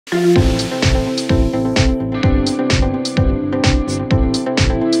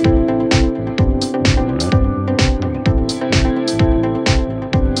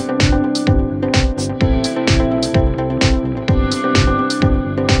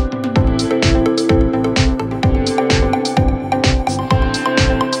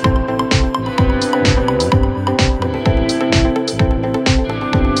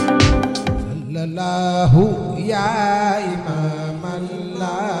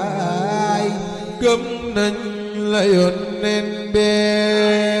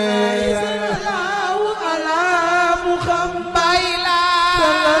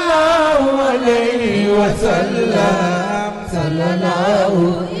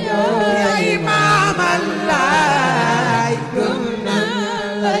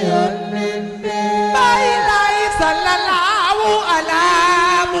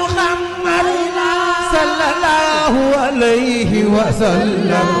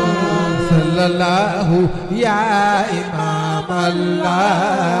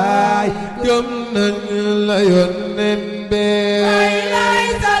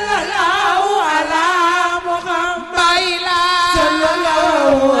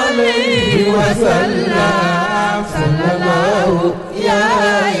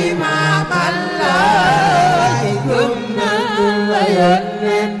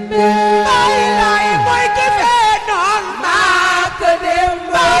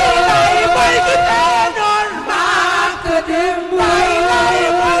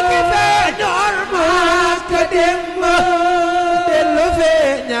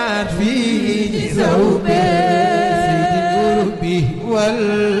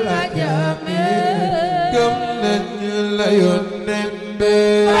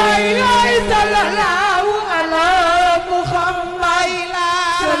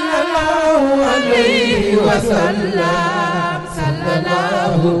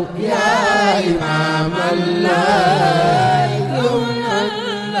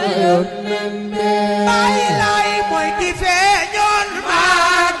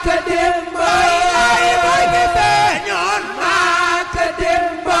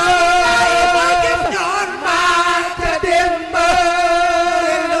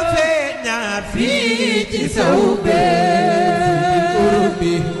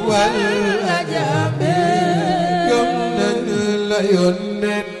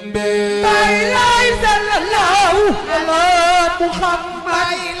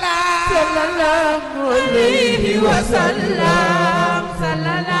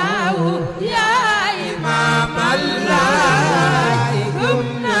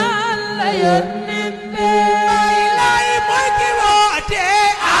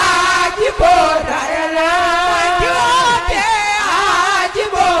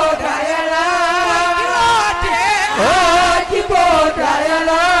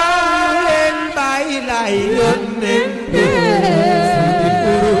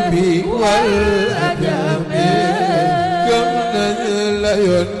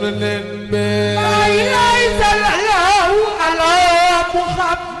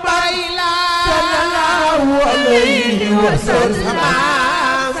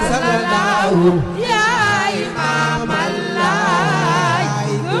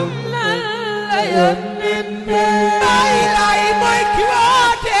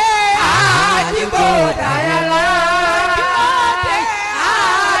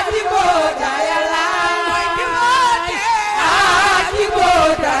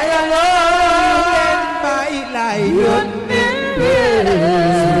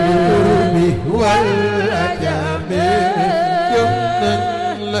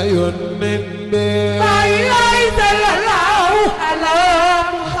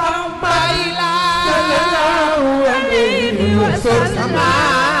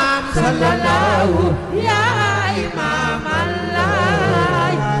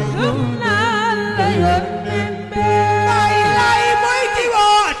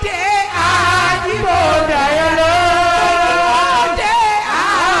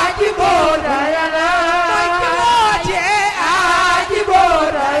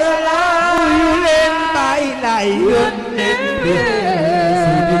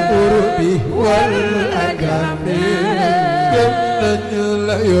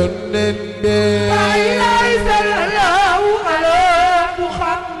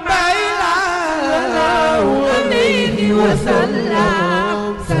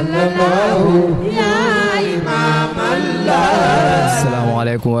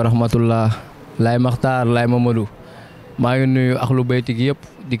Assalamualaikum warahmatullah. Laye Makhtar Laye Mamadou maa ngi nuyu axlu bayti gi yëpp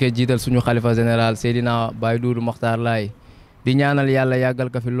di ko jiital suñu xalifa général Seydina Baye Doudou Makhtar Laye di ñaanal yàlla yàggal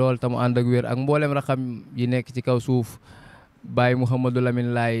ko fi lool te mu ànd ak wér ak mboolem raxam yi nekk ci kaw suuf Baye Mouhamadou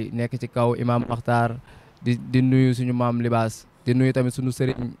Lamine Laye nekk ci kaw Imam Makhtar di nuyu suñu maam Libaas di nuyu tamit suñu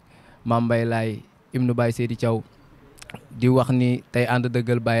sëriñ maam Mbaye Laye ibnu Baye Seydi Thiaw di wax ni tey ànd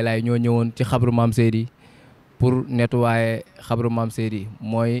dëggal Baye Laye ñoo ñëwoon ci xabru maam Seydi pour nettoyer xabru maam Seydi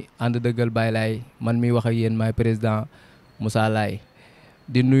mooy ànd dëggal Baye Laye man miy wax ak yéen maay président Moussa Laye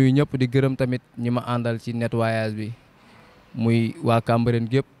di nuyu ñëpp di gërëm tamit ñi ma àndal ci nettoyage bi muy waa Cambérène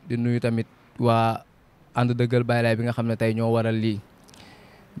gépp di nuyu tamit waa ànd dëggal Baye Laye bi nga xam ne tey ñoo waral lii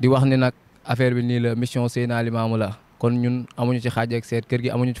di wax ni nag affaire bi nii la mission Seydina Limamou la kon ñun amuñu ci xaaj ak seet kër gi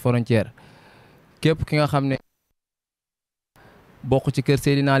amuñu ci frontière képp ki nga xam ne bokk ci kër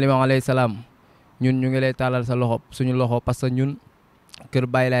Seydina Limamou alayhi salaam ñun ñu ngi lay tàllal sa loxo suñu loxo parce que ñun kër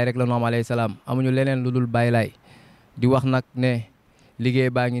Baye Laye rek la ñu am alayhi salaam amuñu leneen lu dul Baye Laye di wax nag ne liggéey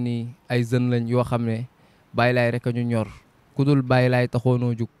baa ngi nii ay jeunes lañ yoo xam ne Baye Laye rek a ñu ñor ku dul Baye Laye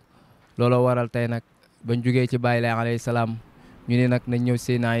taxoonoo jug looloo waral tey nag bañ jugee ci Baye Laye alayhi salaam ñu ne nag nañ ñëw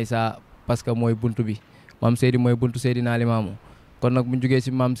Seydina Issa parce que mooy buntu bi maam Seydi mooy buntu Seydina Limamou kon nag buñ jugee ci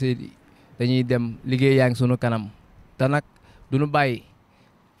maam Seydi dañuy dem liggéey yaa ngi sunu kanam te nag duñu bàyyi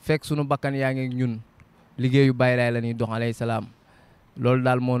fekk sunu bakkan yaa ngi ñun liggéeyu Baye Laye la ñuy dox alayhi salaam loolu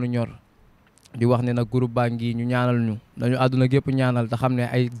daal moo nu ñor di wax ne nag groupe baa ngi ñu ñaanal ñu dañu àdduna gépp ñaanal te xam ne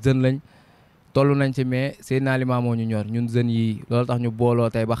ay jeunes lañ toll nañ ci mais Seydina Limamou ñu ñor ñun jeunes yi loolu tax ñu booloo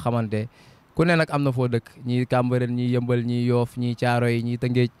tey ba xamante ku ne nag am na foo dëkk ñii Cambérène ñii Yëmbal ñii Yoof ñii Caaroy ñii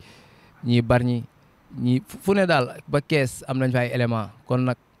Tëngéej ñii Bargny ñii fu ne daal ba Kees am nañ fa ay élément kon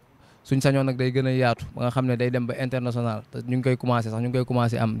nag suñ sañoon nag day gën a yaatu ba nga xam ne day dem ba international te ñu ngi koy commencé sax ñu ngi koy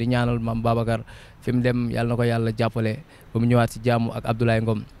commencé am di ñaanal maam Babacar fi mu dem yàlla na ko yàlla jàppale ba mu ñëwaat si jàmm ak Abdoulaye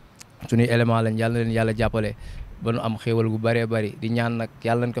Ngom suñuy élément lañ yàlla na leen yàlla jàppale ba nu am xéewal gu bëree bëri di ñaan nag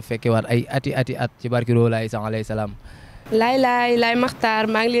yàlla nañ ko fekkewaat ay ati at ci barki Rohou Laye sax alayhi salaam. Laye Makhtar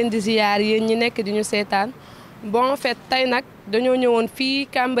maa ngi leen di ziyaar yéen ñi nekk di ñu seetaan bon en fait tey nag dañoo ñëwoon fii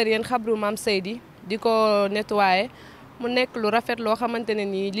Cambérène xabru maam Seydi di ko nettoyer mu nekk lu rafet loo xamante ne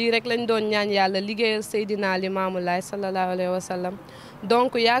nii lii rek lañ doon ñaan yàlla liggéeyal Seydina Limamou Laye sallallahu alayhi wa sallam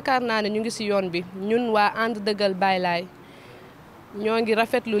donc yaakaar naa ne ñu ngi si yoon bi ñun waa ànd dëggal Baye Laye ñoo ngi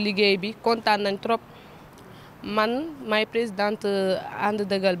rafetlu liggéey bi kontaan nañ trop man may présidente ànd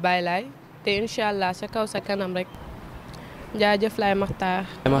dëggal Baye Laye te incha allah sa kaw sa kanam rek jaajëf Laye Makhtar.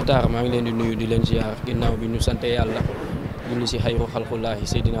 Maa ngi leen di nuyu di leen ziar ginnaaw bi ñu sante yàlla julli si xayru xalqullaahi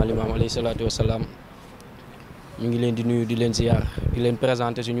Seydina Limamou alayhi salaatu wa salaam ñu ngi leen di nuyu di leen ziar di leen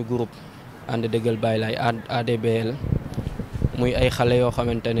présenter suñu groupe ànd dëggal Baye Laye ADBL muy ay xale yoo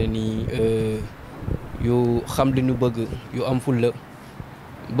xamante ne nii yu xam li ñu bëgg yu am fulla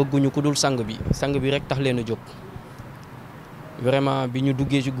bëgguñu ku dul sang bi rek tax leen a jóg vraiment bi ñu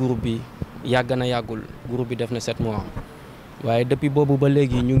duggee ci groupe bi yàgg na yàggul groupe bi def na 7 mois waaye depuis boobu ba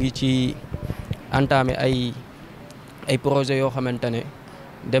léegi ñu ngi ci entamé ay projet yoo xamante ne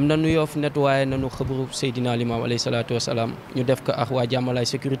dem nañu Yoff nettoyé nañu xabru Seydina Limamou alayhi salaatu wasalaam ñu def ko ak waa Diamalaye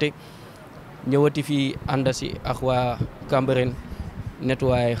sécurité ñëwati fii ànd si ak waa Cambérène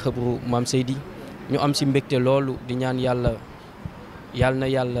nettoyé xabru maam Seydi ñu am si mbégte loolu di ñaan yàlla na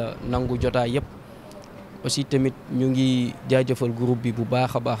yàlla nangu jotaay yëpp aussi tamit ñu ngi jaajëfal groupe bi bu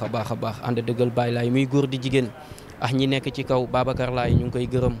baax a baax ànd dëggal Baye Laye muy góor di jigéen ak ñi nekk ci kaw Babacar Laye ñu ngi koy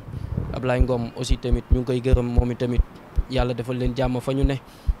gërëm Ablaye Ngom aussi tamit ñu ngi koy gërëm moom tamit yàlla defal leen jàmm fa ñu ne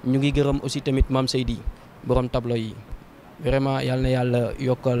ñu ngi gërëm aussi tamit maam Seydi borom tableau yi vraiment yàlla na yàlla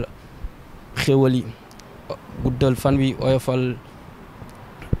yokkal xéwal yi guddal fan wi oyofal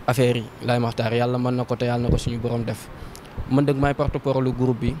affaire yi Laye Makhtar yàlla mën na ko te yàlla na ko suñu borom def man dëgg maay porte-parole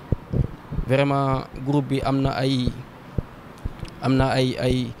groupe bi vraiment groupe bi am na ay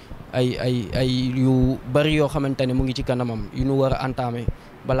yu bari yoo xamante ne mu ngi ci kanamam yu ñu war a entamer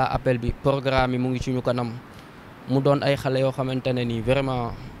balaa appel bi programme yi mu ngi ci ñu kanam mu doon ay xale yoo xamante ne nii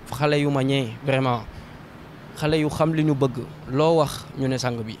vraiment xale yu ma ñee vraiment xale yu xam li ñu bëgg loo wax ñu ne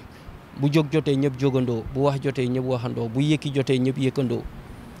sang bi bu jóg jotee ñëpp jógandoo bu wax jotee ñëpp waxandoo bu yëkki jotee ñëpp yëkkandoo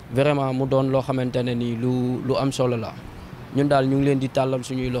vraiment mu doon loo xamante ne nii lu am solo la ñun daal ñu ngi leen di tàllal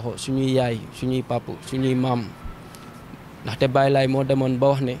suñuy loxo suñuy yaay suñuy pap suñuy maam ndaxte Baye Laye moo demoon ba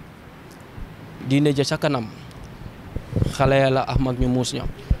wax ne diine ja sa kanam xale ya la ak mag ñu muus ña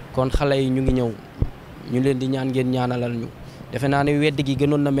kon xale yi ñu ngi ñëw ñu leen di ñaan ngeen ñaanalal ñu defe naa ne wedd gi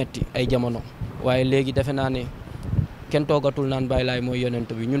gënoon na metti ay jamono waaye léegi defe naa ne kenn toogatul naan Baye Laye mooy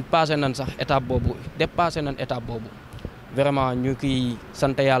yonent bi ñun passé nañ sax étape boobu dépassé nañ étape boobu vraiment ñu kiy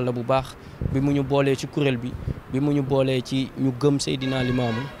sant yàlla bu baax bi mu ñu boolee ci kuréel bi mu ñu boolee ci ñu gëm Seydina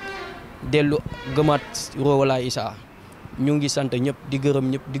Limamou dellu gëmaat Rohou Laye Issa ñu ngi sant ñëpp di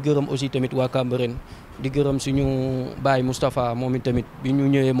gërëm aussi tamit waa Cambérène di gërëm suñu baay Moustapha moom tamit bi ñu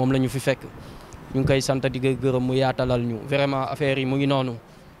ñëwee moom la ñu fi fekk ñu ngi koy sant di ko gërëm mu yaatalal ñu vraiment affaire yi mu ngi noonu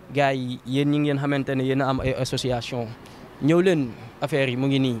gars yi yéen ñi ngeen xamante ne yéen a am ay association ñëw leen affaire yi mu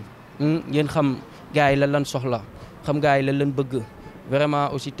ngi nii ngeen xam gars yi lan soxla xam gars yi lan bëgg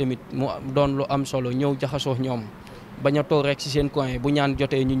vraiment aussi tamit mu doon lu am solo ñëw jaxasoo ñoom bañ a toog rek ci seen coin bu ñaan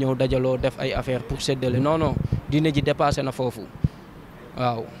jotee ñu ñëw dajaloo def ay affaire pour séddale non non diine ji dépassé na foofu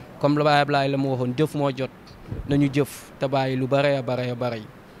waaw comme la Baye Ablaye la mu waxoon jëf moo jot nañu jëf te bàyyi lu bare a bare a bare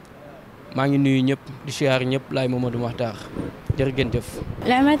maa ngi nuyu ñëpp di siyaar ñëpp Laye Mamadou Makhtar jërë ngeen jëf.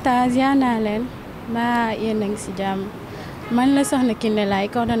 Laye Makhtar ziar naa leen mbaa yéen a ngi si jàmm man la soxna Kiné Laye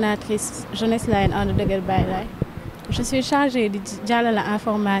coordonnatrice jeunesse Layène ànd dëggal Baye Laye. Je suis chargée de jàllale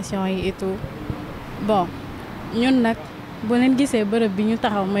information yi et tout bon ñun nag boo leen gisee bërëb bi ñu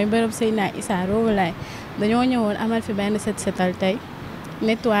taxaw mooy bërëb Seydina Issa Rohou Laye dañoo ñëwoon amal fi benn setal tey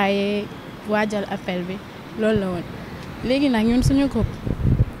nettoyer waajal appel bi loolu la woon. léegi nag ñun suñu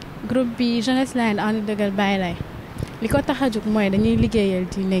groupe bi jeunesse Layène ànd dëggal Baye Laye li ko tax a jóg mooy dañuy liggéeyal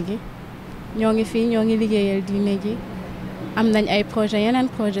diine gi ñoo ngi fii ñoo ngi liggéeyal diine gi am nañ ay projet yeneen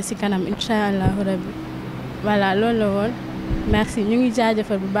projet ci kanam incha allahu rabbi voilà loolu la woon merci ñu ngi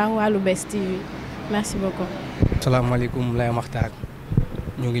jaajëfal bu baax waa LOUBESSTV merci beaucoup. salaamaaleykum Laye Makhtar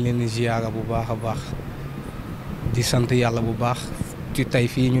ñu ngi leen di ziyaara bu baax a baax di sant yàlla bu baax ci tey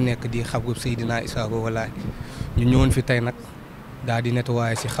fii ñu nekk di xabru Seydina Issa Rohou Laye ñu ñëwoon fi tey nag daal di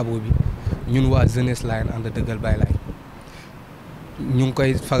nettoyer ci xabru bi ñun waa jeunesse Layène ànd dëggal Baye Laye ñu ngi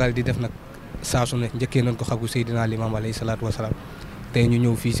koy faral di def nag saa su ne njëkkee nañ ko xabru Seydina Limam alayhi salaatu wasalaam tey ñu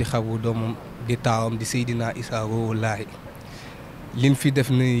ñëw fii ci xabru doomam di taawam di Seydina Issa Rohou Laye liñ fi def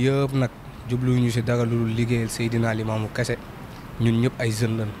ni yëpp nag jubluñu ci dara lu liggéeyal Seydina Limaamu kese ñun ñëpp ay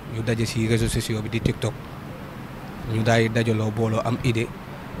jeunes lañ yu daje ci réseaux sociaux bi di TikTok ñu daay dajaloo booloo am idée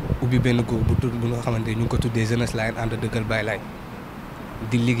ubbi benn groupe bu nga xamante ñu ngi ko tuddee jeunesse Layène ànd dëggal Baye Laye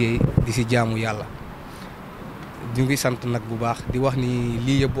di liggéey di ci jaamu yàlla ñu ngi sant nag bu baax di wax ni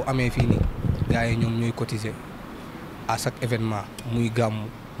lii yëpp bu amee fii nii gars yi ñoom ñooy cotiser à chaque événement muy gàmm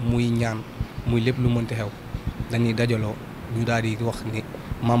muy ñaan muy lépp lu mënti xew dañuy dajaloo ñu daal di wax ni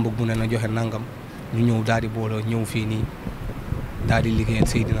membre bu ne na joxe nangam ñu ñëw daal di booloo ñëw fii nii daal di liggéeyal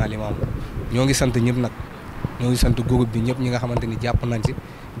Seydina Limam ñoo ngi sant ñëpp nag ñoo ngi sant groupe bi ñëpp ñi nga xamante ni jàpp nañ ci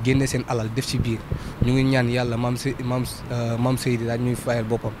génne seen alal def ci biir ñu ngi ñaan yàlla maam Seydi daal ñuy fayal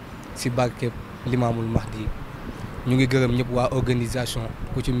boppam si barkeb Limaamul Mahdi ñu ngi gërëm ñëpp waa organisation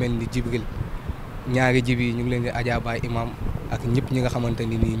ku ci mel ni Jibril ñaari jib yi ñu ngi leen di ajaabaay imam ak ñëpp ñi nga xamante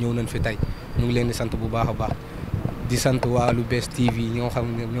ni nii ñëw nañ fi tey ñu ngi leen di sant bu baax a baax di sant waa LOUBESSTV ñoo xam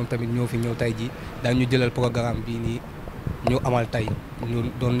ne ñoom tamit ñoo fi ñëw tey jii daañu ñu jëlal programme bii nii ñu amal tey ñu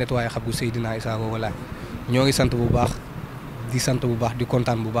doon nettoyer xabru Seydina Issa Rohou Laye ñoo ngi sant bu baax di sant bu baax di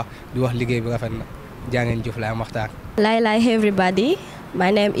kontaan bu baax di wax liggéey bi rafet na jaa ngeen jëf Laye Makhtar. Laye everybody, my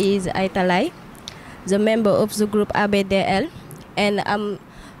name is Laye, the member of the group ABDL, and I'm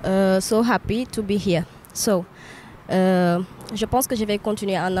so happy to be here. So, je pense que je vais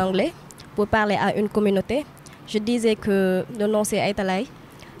continuer en anglais pour parler à une communauté. Je disais que le nom c'est Laye.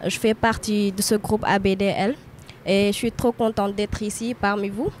 Je fais partie de ce groupe ABDL et je suis trop contente d'être ici parmi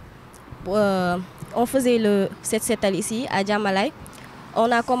vous. On faisait cette chaîne ici à Diamalaye. On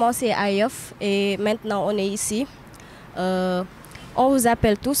a commencé à Yoff et maintenant on est ici. On vous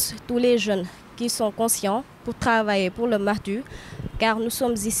appelle tous les jeunes qui sont conscients pour travailler pour le Mahdi, car nous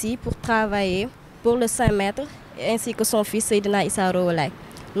sommes ici pour travailler pour le Saint-Maître ainsi que son fils Seydina Issa Rohou Laye.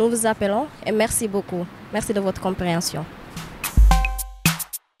 Nous vous appelons et merci beaucoup. Merci de votre compréhension.